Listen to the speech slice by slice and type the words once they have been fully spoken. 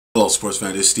sports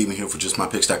fans, this is Steven here for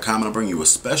JustMyPicks.com, and I'll bring you a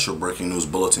special breaking news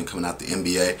bulletin coming out the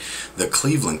NBA. The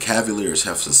Cleveland Cavaliers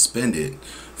have suspended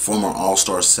former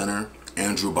All-Star center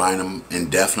Andrew Bynum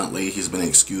indefinitely. He's been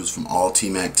excused from all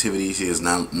team activities. He is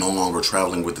now no longer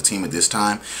traveling with the team at this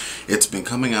time. It's been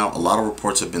coming out, a lot of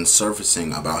reports have been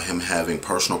surfacing about him having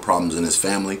personal problems in his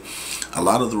family. A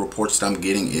lot of the reports that I'm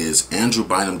getting is Andrew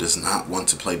Bynum does not want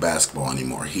to play basketball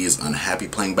anymore. He is unhappy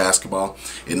playing basketball.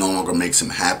 It no longer makes him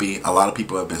happy. A lot of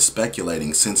people have been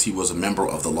speculating since he was a member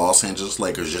of the Los Angeles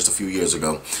Lakers just a few years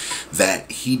ago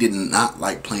that he did not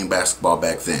like playing basketball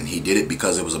back then. He did it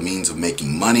because it was a means of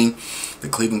making money. The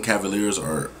Cleveland Cavaliers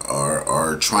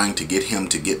are trying to get him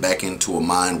to get back into a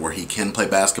mind where he can play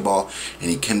basketball and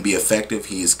he can be effective.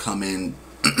 He's come in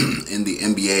the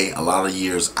NBA a lot of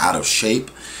years out of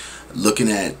shape.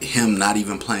 Looking at him not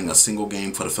even playing a single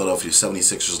game for the Philadelphia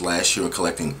 76ers last year and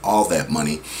collecting all that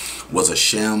money was a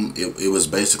sham. It was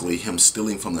basically him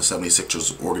stealing from the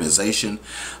 76ers organization.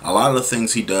 A lot of the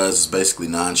things he does is basically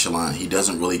nonchalant. He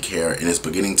doesn't really care, and it's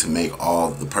beginning to make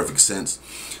all the perfect sense.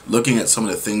 Looking at some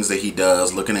of the things that he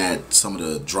does, looking at some of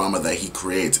the drama that he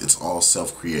creates, it's all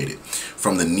self-created.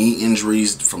 From the knee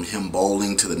injuries, from him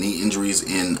bowling, to the knee injuries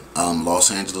in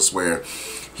Los Angeles, where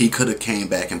he could have came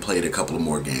back and played a couple of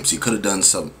more games. He could have done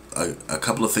a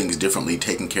couple of things differently,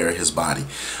 taking care of his body.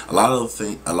 A lot of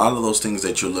those things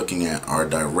that you're looking at are a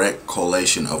direct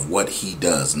correlation of what he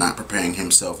does, not preparing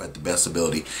himself at the best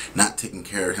ability, not taking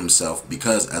care of himself,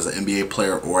 because as an NBA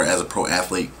player or as a pro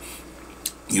athlete,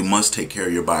 you must take care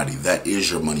of your body. That is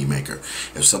your moneymaker.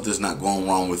 If something's not going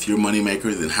wrong with your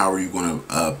moneymaker, then how are you going to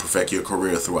perfect your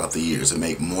career throughout the years and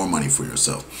make more money for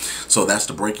yourself? So that's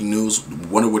the breaking news.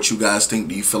 Wonder what you guys think.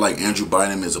 Do you feel like Andrew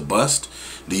Bynum is a bust?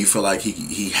 Do you feel like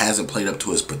he hasn't played up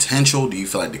to his potential? Do you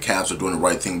feel like the Cavs are doing the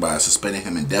right thing by suspending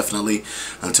him indefinitely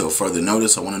until further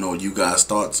notice? I want to know you guys'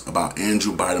 thoughts about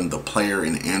Andrew Bynum, the player,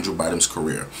 and Andrew Bynum's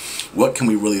career. What can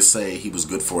we really say he was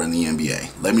good for in the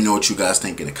NBA? Let me know what you guys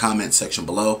think in the comment section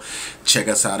below. Check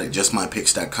us out at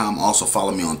JustMyPicks.com. Also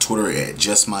follow me on Twitter at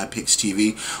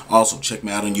JustMyPicksTV. Also check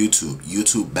me out on YouTube,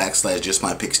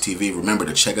 YouTube.com/JustMyPicksTV. Remember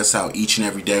to check us out each and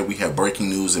every day. We have breaking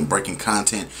news and breaking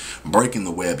content, breaking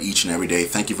the web each and every day.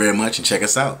 Thank you very much, and check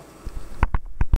us out.